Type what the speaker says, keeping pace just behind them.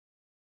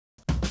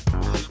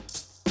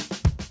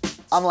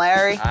I'm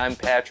Larry. I'm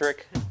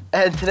Patrick.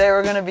 And today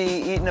we're gonna be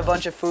eating a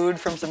bunch of food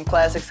from some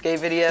classic skate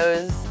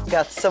videos.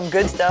 Got some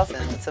good stuff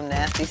and some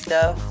nasty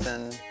stuff,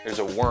 and there's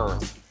a worm.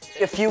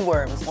 A few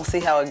worms. We'll see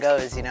how it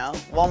goes, you know?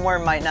 One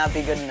worm might not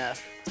be good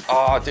enough.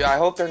 Oh, dude, I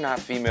hope they're not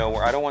female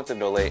worms. I don't want them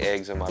to lay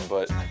eggs in my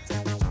butt.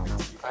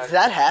 Does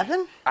that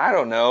happen? I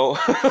don't know.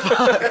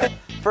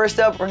 First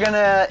up, we're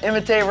gonna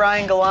imitate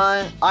Ryan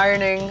Gallant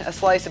ironing a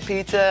slice of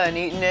pizza and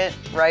eating it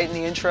right in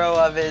the intro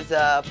of his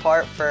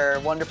part for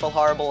Wonderful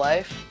Horrible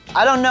Life.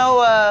 I don't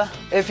know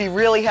if he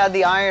really had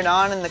the iron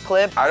on in the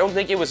clip. I don't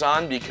think it was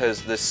on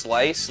because the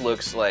slice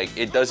looks like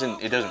it doesn't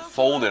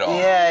fold at all.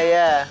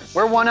 Yeah.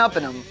 We're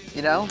one-upping him,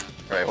 you know? All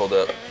right, hold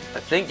up.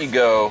 I think you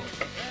go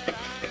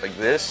like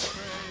this.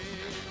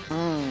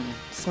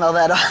 Smell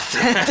that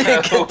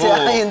authentic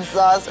Italian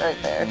sauce right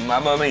there.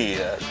 Mamma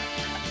mia.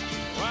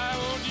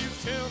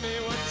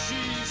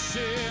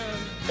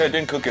 I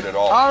didn't cook it at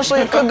all. Honestly,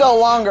 it could go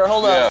longer.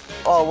 Hold up.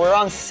 Oh, we're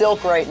on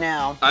silk right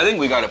now. I think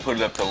we got to put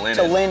it up to linen.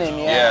 To linen,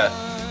 yeah.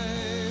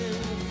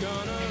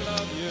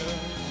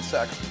 One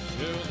second.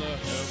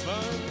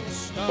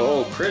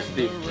 Oh,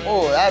 crispy.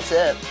 Oh, that's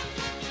it.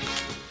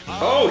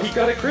 Oh, he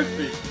got it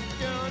crispy.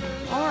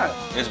 All right.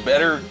 It's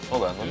better.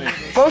 Hold on, let me.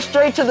 Go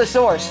straight to the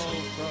source.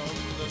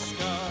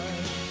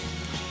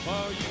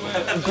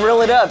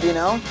 Grill it up, you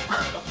know?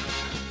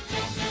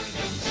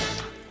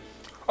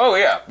 Oh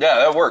yeah,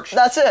 that works.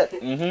 That's it.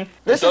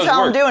 This is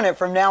how I'm doing it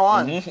from now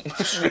on.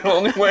 It's the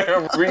only way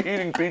I'm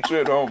eating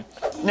pizza at home.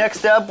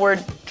 Next up, we're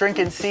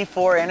drinking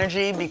C4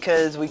 Energy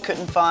because we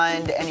couldn't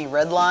find any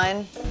red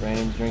line.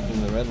 Brandon's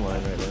drinking the red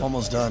line right now.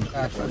 Almost done.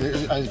 I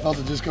felt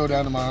it just go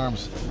down to my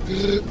arms.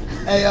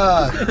 Hey,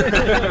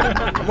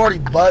 I'm already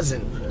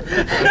buzzing.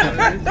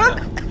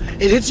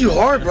 It hits you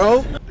hard,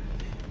 bro.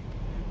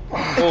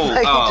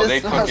 Oh,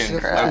 they fucking,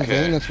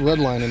 Okay, that's red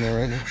line in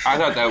there right now. I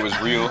thought that was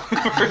real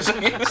for a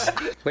second.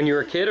 When you were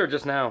a kid or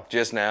just now?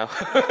 Just now.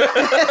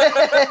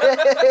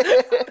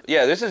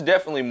 Yeah, this is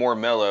definitely more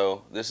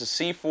mellow. This is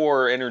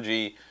C4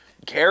 Energy,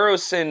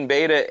 kerosene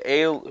beta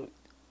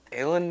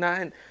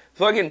alanine.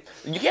 Fucking,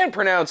 you can't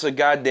pronounce a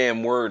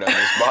goddamn word on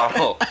this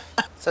bottle.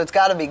 So it's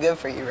gotta be good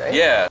for you, right?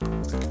 Yeah.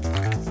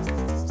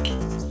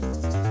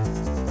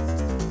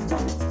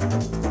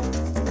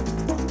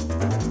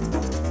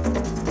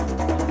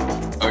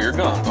 Oh, you're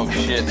gone. Oh,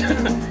 shit.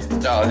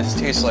 Oh, this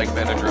tastes like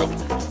Benadryl.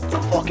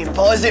 Fucking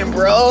buzzing,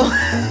 bro.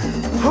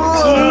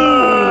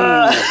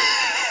 I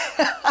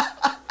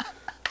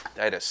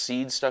had a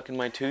seed stuck in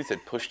my tooth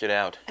that pushed it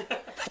out.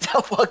 That's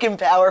how fucking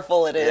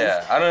powerful it is.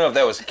 Yeah, I don't know if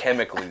that was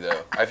chemically,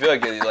 though. I feel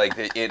like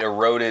it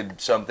eroded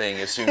something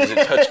as soon as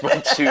it touched my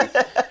tooth.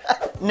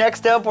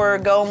 Next up, we're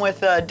going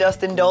with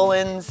Dustin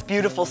Dolan's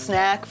Beautiful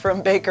Snack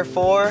from Baker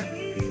 4.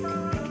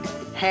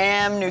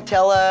 Ham,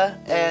 Nutella,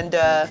 and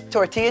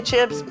tortilla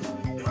chips.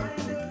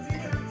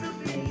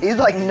 He's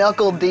like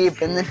knuckle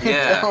deep in the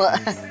Nutella.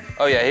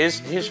 Oh yeah,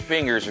 his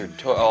fingers are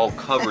all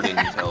covered in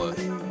Nutella.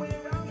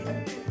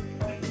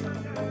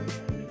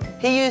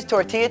 He used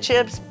tortilla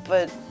chips,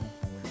 but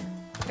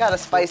gotta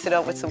spice it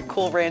up with some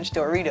Cool Ranch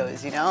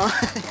Doritos, you know?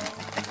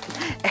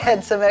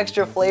 Add some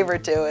extra flavor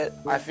to it.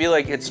 I feel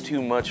like it's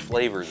too much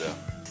flavor though.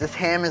 This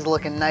ham is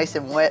looking nice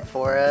and wet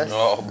for us.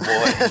 Oh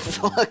boy.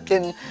 It's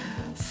looking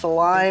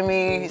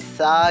slimy,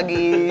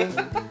 soggy.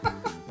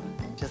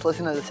 Just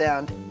listen to the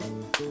sound.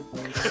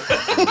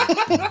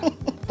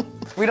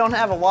 We don't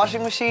have a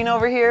washing machine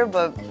over here,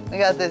 but we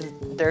got this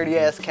dirty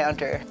ass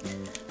counter.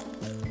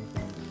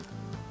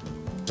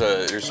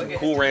 There's some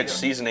Cool Ranch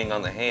seasoning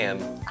on the ham.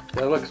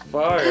 That looks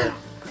fire.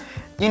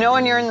 You know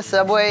when you're in the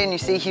subway and you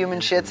see human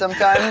shit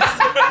sometimes?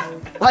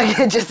 Like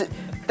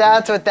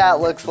that's what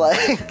that looks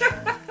like.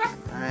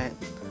 All right.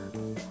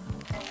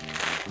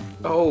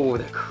 Oh,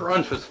 the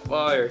crunch was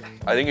fire.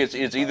 I think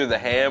it's either the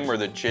ham or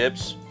the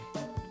chips.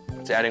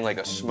 It's adding like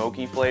a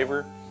smoky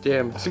flavor.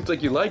 Damn, seems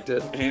like you liked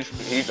it.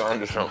 He's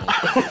onto something.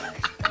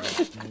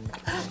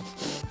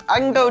 I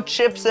can go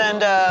chips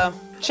and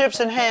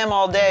ham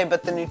all day,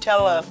 but the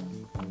Nutella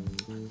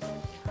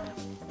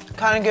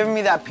kind of giving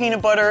me that peanut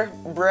butter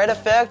bread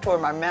effect where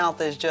my mouth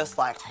is just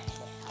like.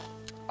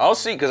 I'll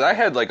see, because I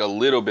had like a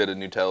little bit of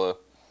Nutella.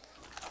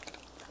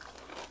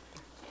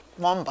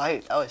 One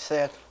bite, I was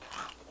sick.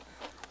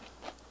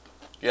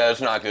 Yeah, it's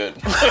not good.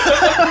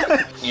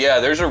 Yeah,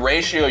 there's a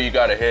ratio you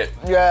gotta hit.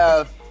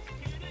 Yeah.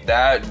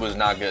 That was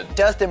not good.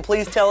 Dustin,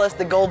 please tell us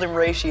the golden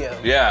ratio.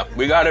 Yeah,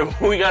 we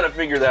gotta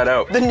figure that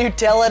out. The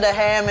Nutella to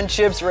ham and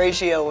chips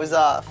ratio was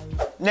off.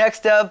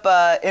 Next up,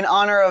 in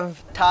honor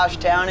of Tosh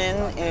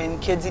Townin in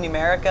Kids in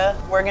America,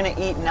 we're gonna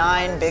eat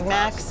 9 Big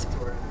Macs.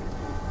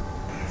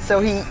 So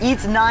he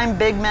eats 9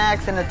 Big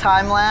Macs in a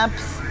time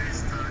lapse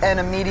and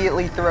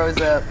immediately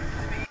throws up.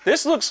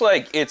 This looks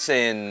like it's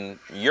in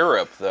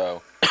Europe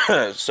though.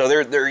 So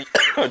they're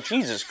oh,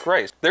 Jesus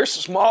Christ. They're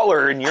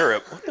smaller in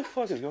Europe. What the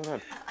fuck is going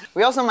on?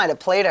 We also might have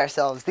played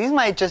ourselves. These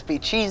might just be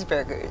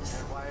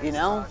cheeseburgers, you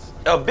know?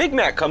 A Big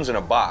Mac comes in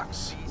a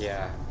box.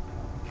 Yeah.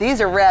 These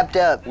are wrapped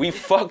up. We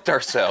fucked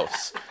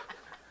ourselves.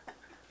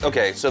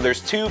 Okay, so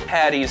there's 2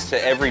 patties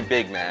to every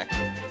Big Mac.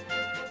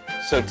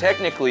 So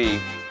technically,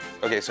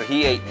 Okay, so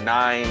he ate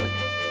 9.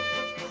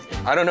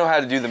 I don't know how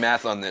to do the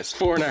math on this.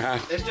 4.5.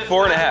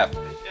 4.5.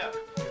 Yeah.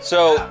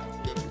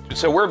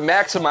 So we're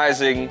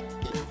maximizing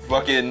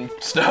fucking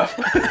stuff.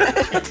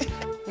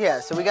 Yeah,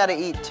 so we gotta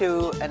eat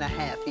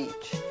 2.5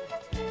 each.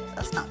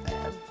 That's not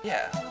bad.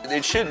 Yeah.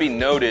 It should be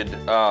noted,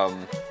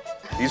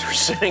 these were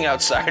sitting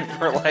outside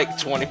for like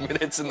 20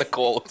 minutes in the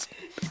cold.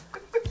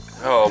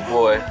 Oh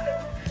boy.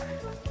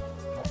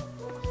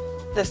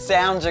 The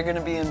sounds are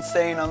gonna be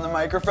insane on the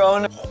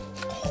microphone.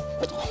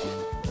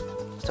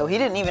 So he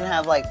didn't even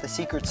have like the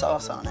secret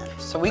sauce on it.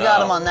 So we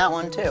got him on that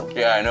one too.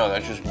 Yeah, I know,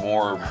 that's just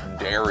more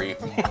dairy.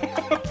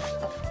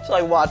 It's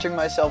like watching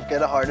myself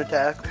get a heart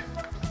attack.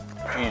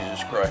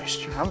 Jesus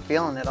Christ. I'm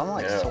feeling it, I'm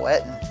like Yeah.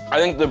 sweating. I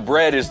think the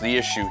bread is the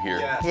issue here.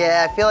 Yeah.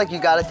 Yeah, I feel like you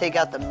gotta take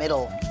out the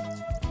middle.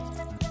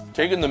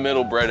 Taking the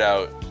middle bread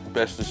out,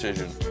 best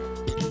decision.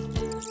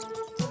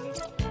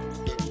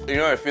 You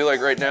know what I feel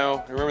like right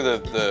now? Remember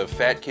the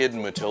fat kid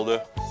in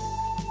Matilda?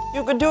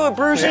 You can do it,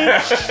 Brucey.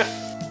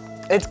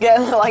 It's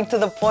getting like to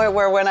the point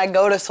where when I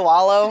go to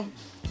swallow,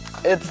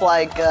 it's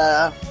like,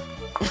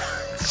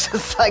 it's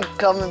just like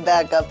coming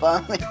back up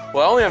on me.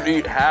 Well, I only have to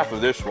eat half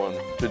of this one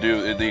to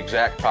do the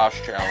exact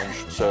Tosh challenge,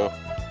 so.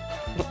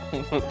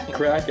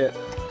 Crack it.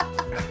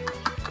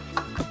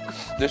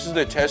 This is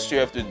the test you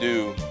have to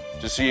do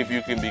to see if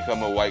you can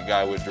become a white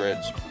guy with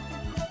dreads.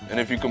 And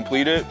if you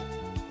complete it,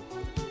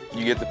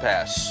 you get the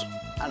pass.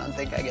 I don't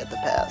think I get the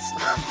pass.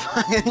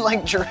 I'm fucking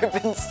like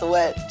dripping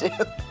sweat, dude.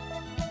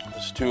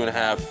 It's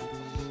 2.5.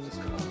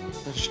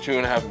 That's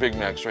 2.5 Big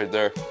Macs right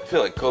there. I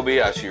feel like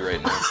Kobayashi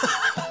right now.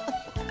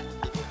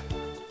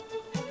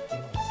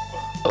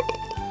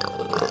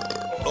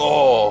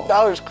 Oh.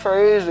 That was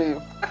crazy.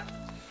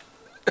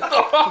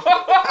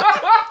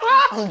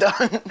 I'm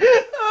done.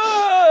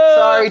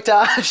 Sorry,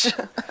 Tosh.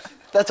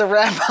 That's a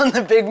wrap on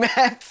the Big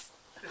Macs.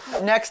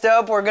 Next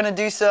up, we're gonna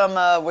do some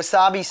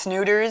wasabi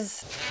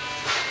snooters.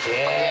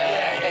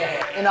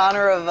 In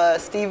honor of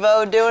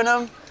Steve-O doing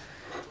them.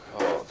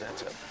 Oh,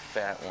 that's a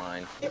fat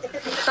line.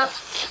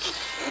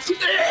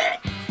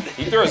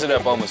 He throws it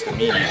up almost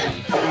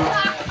immediately.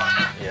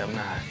 Yeah, I'm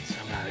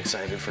not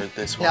excited for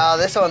this one. No,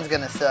 this one's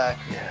gonna suck.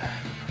 Yeah.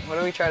 What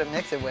do we try to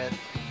mix it with?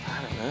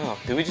 I don't know.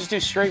 Do we just do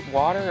straight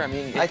water? I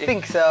mean, I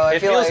think so. It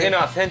feels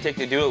inauthentic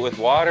to do it with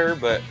water,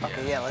 but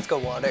Okay, yeah, let's go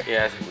water.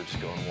 yeah, I think we're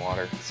just going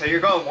water. So you're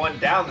going one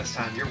down this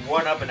time. You're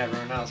one up and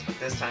everyone else, but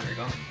this time you're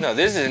going. No,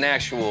 this is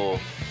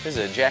this is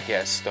a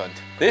jackass stunt.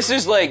 This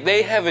is like,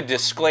 they have a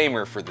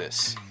disclaimer for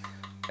this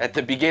at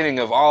the beginning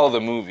of all the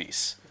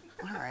movies.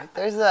 All right,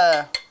 there's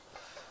a.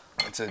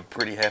 It's a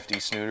pretty hefty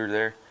snooter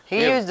there.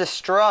 He used a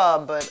straw,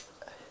 but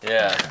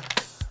Yeah.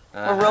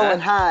 we're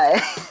rolling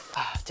high.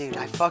 Ah, dude,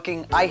 I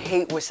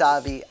hate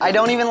wasabi. I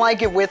don't even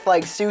like it with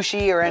like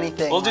sushi or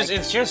anything. Well, Like,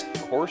 it's just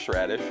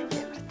horseradish.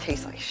 it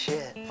tastes like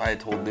shit. If I had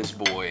told this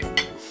boy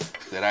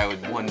that I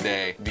would one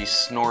day be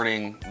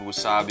snorting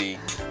wasabi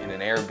in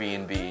an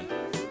Airbnb,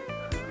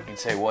 he'd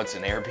say, "What's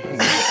an Airbnb?"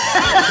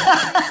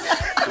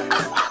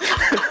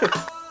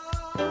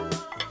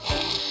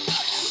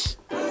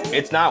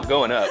 It's not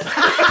going up. It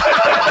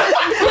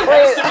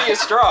has to be a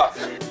straw.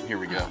 Here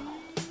we go.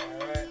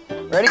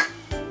 Ready?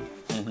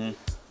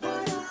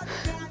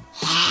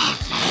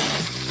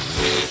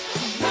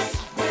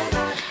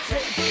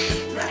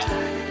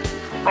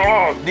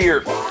 Oh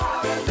dear.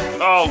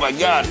 Oh my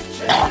God.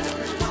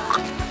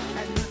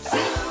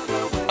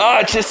 Oh,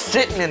 it's just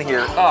sitting in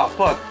here. Oh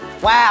fuck.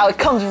 Wow, it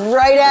comes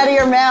right out of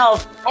your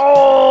mouth.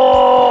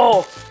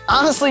 Oh!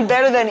 Honestly,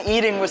 better than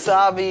eating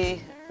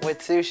wasabi with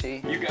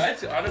sushi. You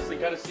guys honestly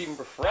gotta see him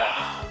for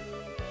fresh.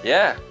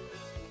 Yeah.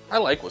 I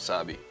like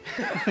wasabi.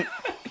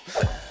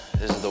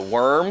 This is the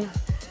worm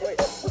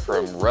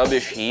from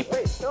Rubbish Heap.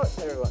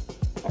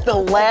 The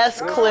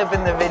last clip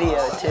in the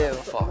video, too.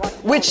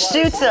 Which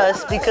suits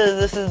us because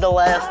this is the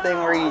last thing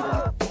we're eating.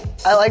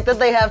 I like that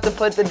they have to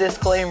put the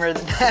disclaimer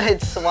that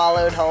it's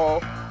swallowed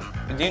whole.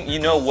 Do you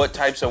know what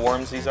types of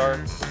worms these are?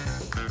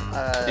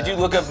 Did you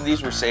look up if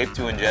these were safe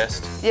to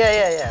ingest?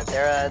 Yeah.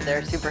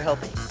 They're super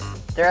healthy.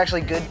 They're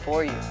actually good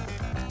for you.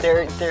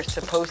 They're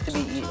supposed to be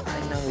eaten. I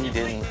know you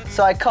didn't.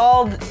 So I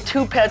called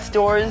 2 pet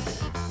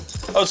stores.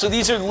 Oh, so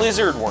these are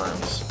lizard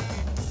worms.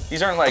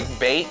 These aren't like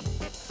bait?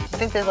 I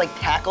think there's like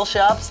tackle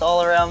shops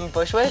all around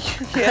Bushwick.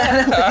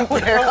 Yeah.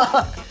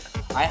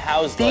 I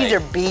housed These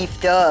like are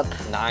beefed up.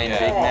 9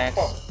 Big Macs.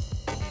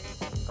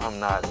 I'm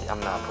not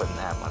putting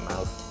that in my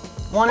mouth.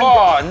 Oh,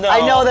 no. I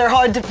know they're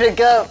hard to pick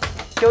up.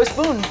 Go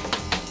spoon.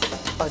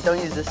 Oh, don't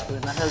use this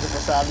spoon. That has a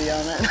wasabi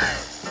on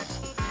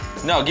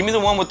it. No, give me the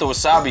one with the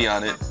wasabi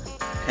on it.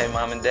 Hey,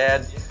 Mom and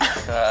Dad.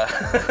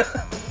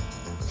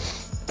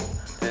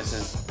 This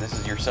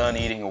is your son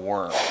eating a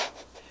worm.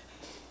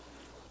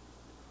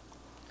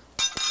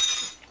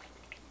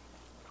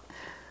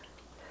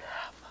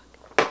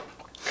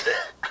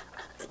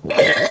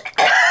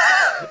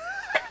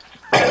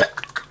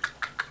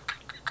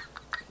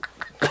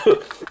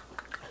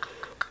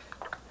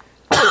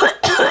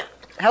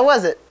 How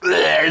was it?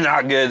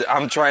 Not good.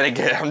 I'm trying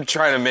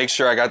to make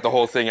sure I got the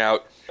whole thing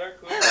out.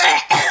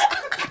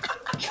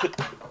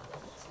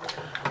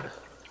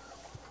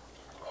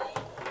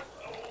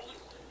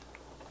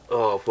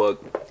 fuck.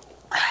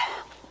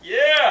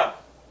 Yeah!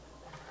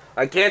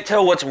 I can't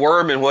tell what's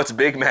worm and what's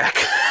Big Mac.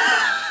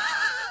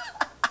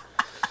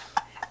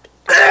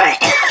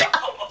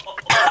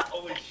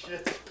 Holy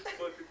shit.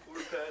 Fucking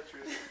poor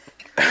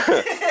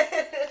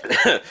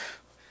Patrick.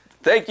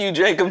 Thank you,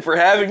 Jacob, for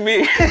having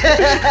me.